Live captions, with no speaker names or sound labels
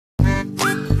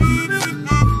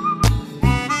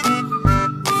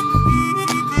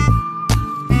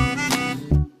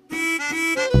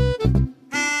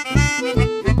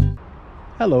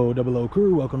Hello, Double O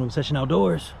crew. Welcome to Obsession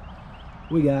Outdoors.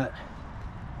 We got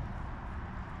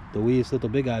the weeest little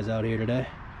big guys out here today,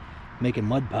 making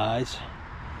mud pies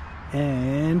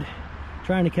and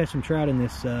trying to catch some trout in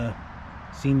this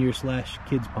senior slash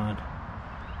kids pond.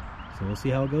 So we'll see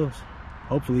how it goes.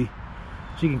 Hopefully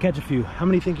she can catch a few. How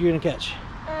many think you're gonna catch?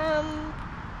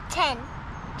 10.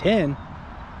 10?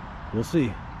 We'll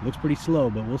see. Looks pretty slow,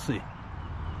 but we'll see.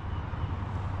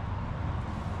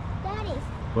 Daddy,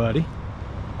 Buddy,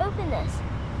 open this.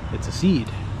 it's a seed.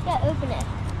 Yeah, open it.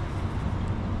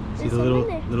 See the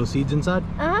little seeds inside?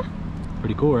 Uh-huh.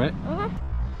 Pretty cool, right? Uh-huh.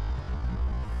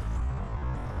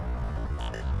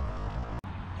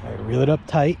 All right, reel it up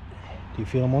tight. Do you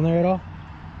feel them on there at all?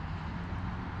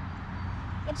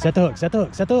 Set the hook, set the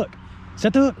hook, set the hook.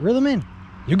 Set the hook, reel them in.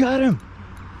 You got him.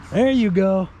 There you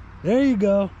go. There you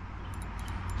go.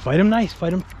 Fight him nice,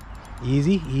 fight him.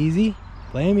 Easy, easy.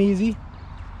 Play him easy.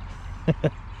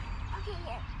 Okay,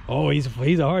 here. Oh, he's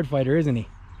a hard fighter, isn't he?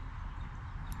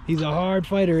 He's a hard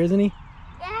fighter, isn't he?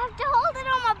 I have to hold it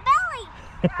on my belly.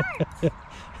 It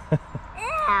hurts.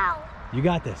 Ow. You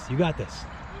got this, you got this.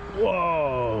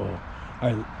 Whoa. All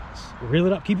right, reel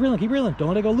it up. Keep reeling, keep reeling. Don't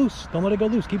let it go loose. Don't let it go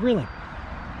loose. Keep reeling.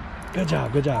 Good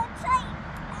job, good job.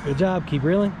 Good job. Keep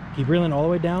reeling all the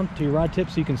way down to your rod tip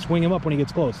so you can swing him up when he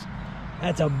gets close.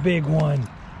 That's a big one.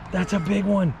 That's a big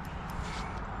one.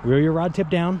 Reel your rod tip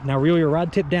down. Now reel your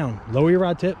rod tip down. Lower your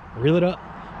rod tip. Reel it up.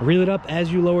 Reel it up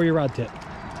as you lower your rod tip.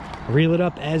 Reel it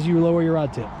up as you lower your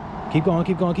rod tip. Keep going,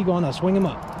 keep going, keep going. Now swing him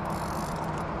up.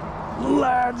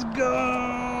 Let's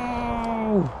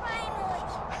go.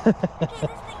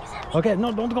 Okay,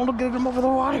 no, don't get him over the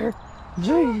water.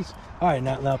 Jeez. All right,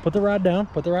 now put the rod down.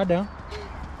 Put the rod down.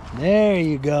 There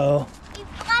you go. He's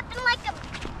flapping like a...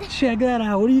 Check that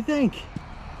out. What do you think?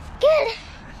 Good.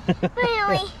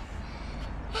 Finally.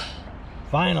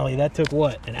 Finally, that took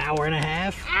what? An hour and a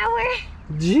half? Hour.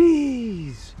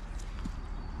 Jeez.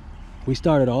 We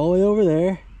started all the way over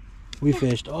there. We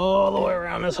fished all the way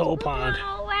around this whole pond.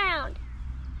 All around.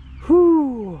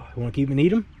 Whew. You want to keep and eat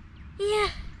them? Yeah.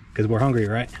 Because we're hungry,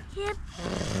 right? Yep.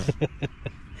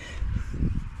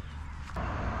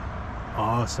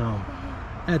 Awesome.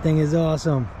 That thing is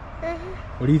awesome.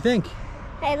 What do you think?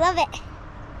 I love it.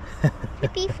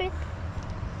 Flippy flip.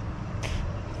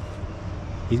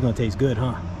 He's gonna taste good,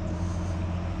 huh?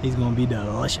 He's gonna be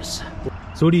delicious.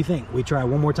 So what do you think? We try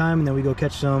one more time and then we go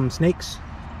catch some snakes?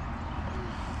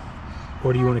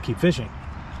 Or do you want to keep fishing?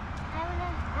 I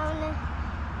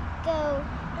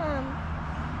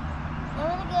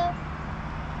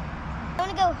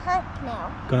wanna go herp now.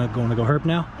 Gonna go herp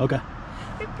now? Okay.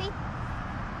 Herpy.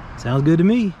 Sounds good to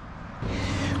me.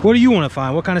 What do you want to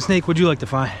find? What kind of snake would you like to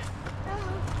find?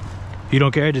 You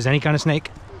don't care? Just any kind of snake?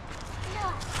 No,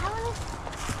 I wanna see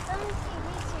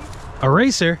A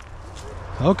racer?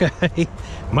 Okay.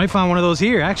 Might find one of those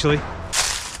here, actually. you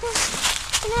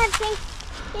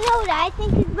know what I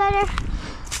think is better?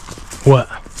 What?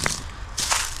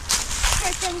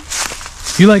 Herping.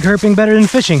 You like herping better than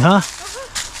fishing, huh?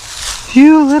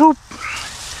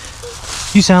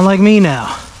 You sound like me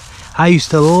now. I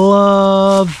used to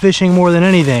love fishing more than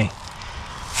anything.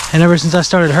 And ever since I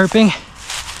started herping,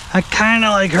 I kind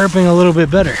of like herping a little bit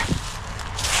better.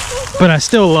 But I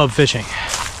still love fishing.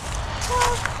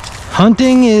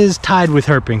 Hunting is tied with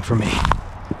herping for me.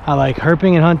 I like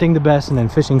herping and hunting the best and then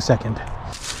fishing second.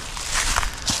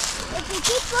 If we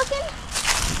keep looking,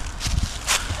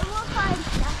 we'll find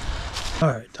stuff. All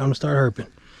right, time to start herping.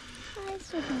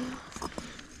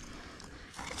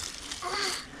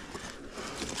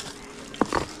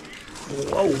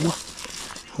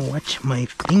 Whoa, watch my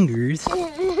fingers.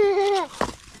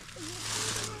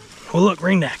 Oh look,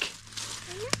 ringneck.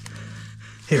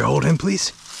 Here, hold him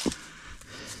please.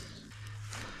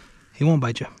 He won't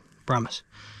bite you, promise.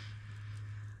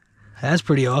 That's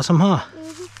pretty awesome, huh?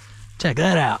 Check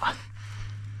that out.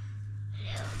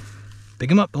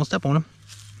 Pick him up, don't step on him.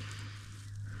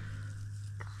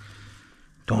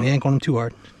 Don't yank on him too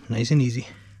hard, nice and easy.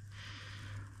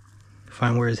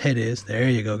 Find where his head is. There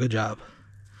you go. Good job.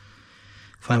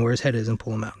 Find where his head is and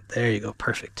pull him out. There you go.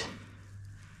 Perfect.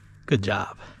 Good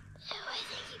job. Oh, I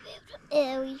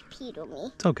think he peed on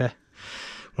me. It's okay.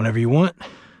 Whenever you want,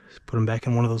 just put him back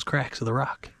in one of those cracks of the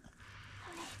rock.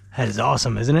 That is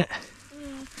awesome, isn't it?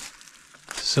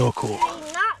 So cool.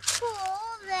 It's not cool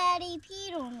that he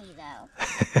peed on me, though.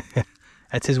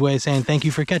 That's his way of saying thank you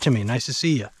for catching me. Nice to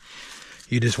see you.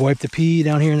 You just wipe the pee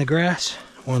down here in the grass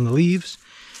or on the leaves.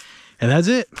 And that's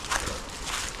it.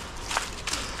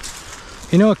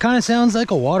 You know, it kind of sounds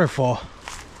like a waterfall.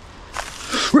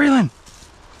 Raylan!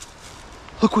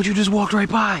 Look what you just walked right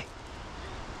by.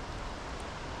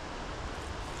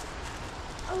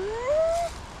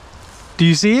 Do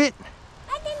you see it?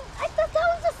 I thought that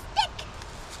was a stick.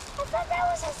 I thought that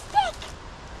was a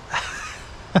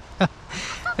stick.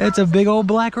 It's a big old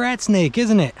black rat snake,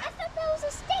 isn't it? I thought that was a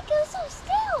stick. It was so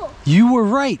still. You were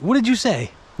right. What did you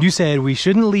say? You said we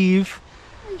shouldn't leave.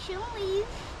 We shouldn't leave.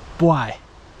 Why?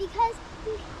 Because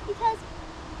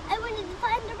I wanted to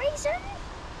find the racer.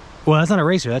 Well, that's not a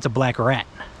racer. That's a black rat.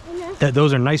 Mm-hmm.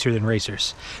 Those are nicer than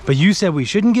racers. But you said we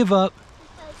shouldn't give up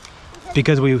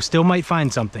because we still might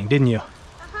find something, didn't you? We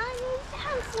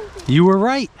found something. You were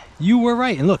right. You were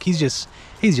right. And look, he's just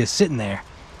sitting there.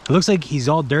 It looks like he's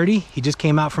all dirty. He just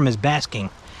came out from his basking.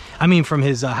 I mean, from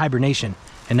his hibernation.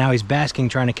 And now he's basking,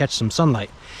 trying to catch some sunlight.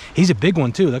 He's a big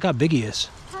one, too. Look how big he is.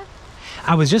 Huh?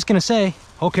 I was just going to say,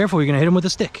 oh, careful. You're going to hit him with a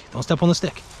stick. Don't step on the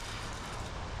stick.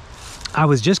 I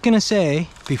was just going to say,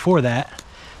 before that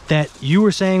you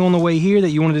were saying on the way here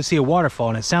that you wanted to see a waterfall.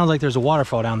 And it sounds like there's a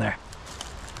waterfall down there.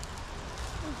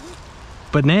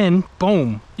 Mm-hmm. But then,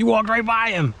 boom, you walked right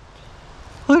by him.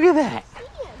 Look at that. I see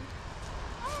him.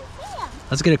 I don't see him.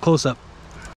 Let's get a close-up.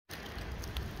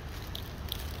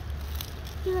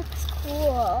 He looks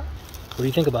cool. What do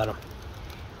you think about him?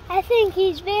 I think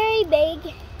he's very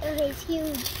big and he's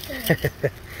huge.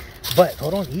 But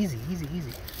hold on, easy.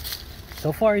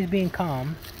 So far he's being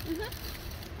calm. Mm-hmm.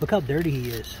 Look how dirty he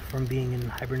is from being in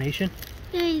hibernation.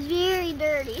 Yeah, he's very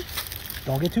dirty.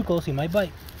 Don't get too close, he might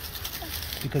bite.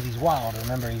 Because he's wild.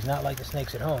 Remember, he's not like the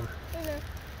snakes at home. Mm-hmm.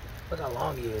 Look how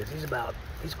long he is.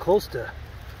 He's close to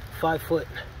 5 foot.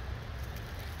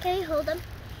 Can you hold him?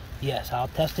 Yes, I'll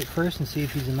test it first and see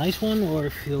if he's a nice one or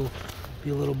if he'll be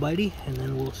a little bitey, and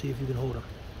then we'll see if you can hold him.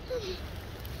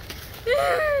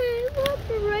 I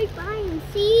walked right by him.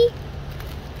 See?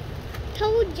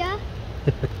 Told ya.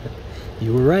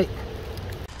 You were right.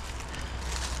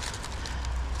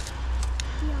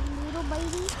 Young little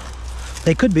baby.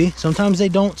 They could be. Sometimes they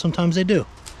don't, sometimes they do.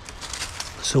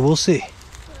 So we'll see.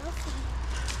 We'll see.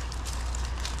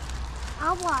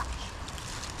 I'll watch.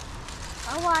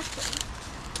 I'll watch him.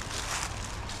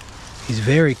 He's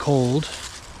very cold.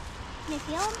 Can you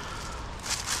feel him?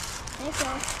 There you go.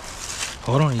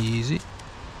 Hold on, easy.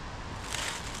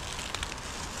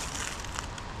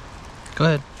 Go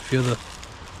ahead, feel the...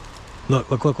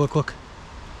 Look.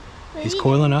 He's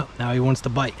coiling up, now he wants to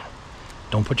bite.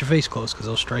 Don't put your face close, because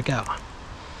he'll strike out.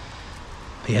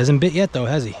 He hasn't bit yet though,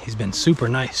 has he? He's been super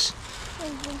nice.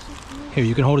 Here,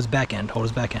 you can hold his back end,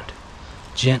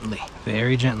 Gently,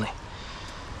 very gently.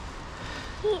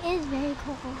 He is very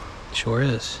cold. Sure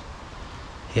is.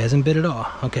 He hasn't bit at all.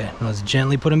 Okay, now let's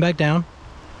gently put him back down.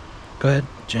 Go ahead,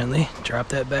 gently drop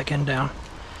that back end down.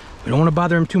 We don't want to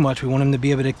bother him too much. We want him to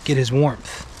be able to get his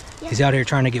warmth. Yep. He's out here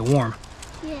trying to get warm.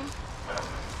 Yeah.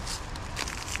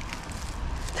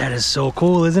 That is so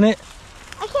cool, isn't it?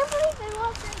 I can't believe I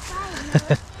walked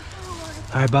outside.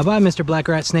 All right, bye-bye, Mr. Black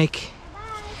Rat Snake. Bye.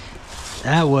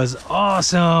 That was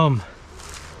awesome.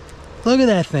 Look at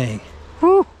that thing.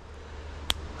 Woo.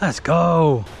 Let's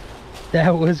go.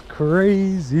 That was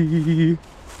crazy.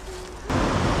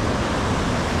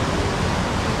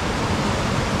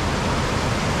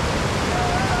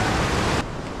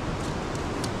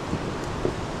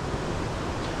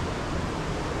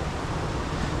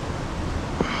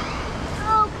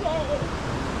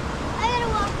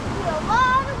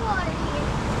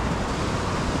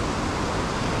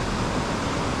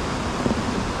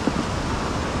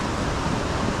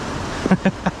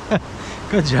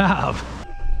 Good job.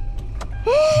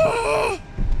 I'm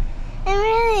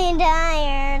really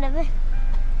tired.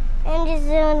 I'm just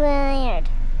so tired.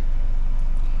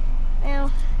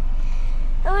 Now,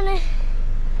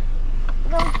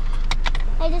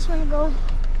 I just want to go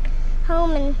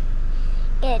home and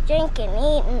get a drink and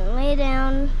eat and lay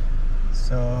down.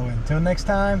 So until next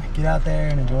time, get out there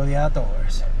and enjoy the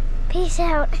outdoors. Peace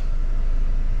out.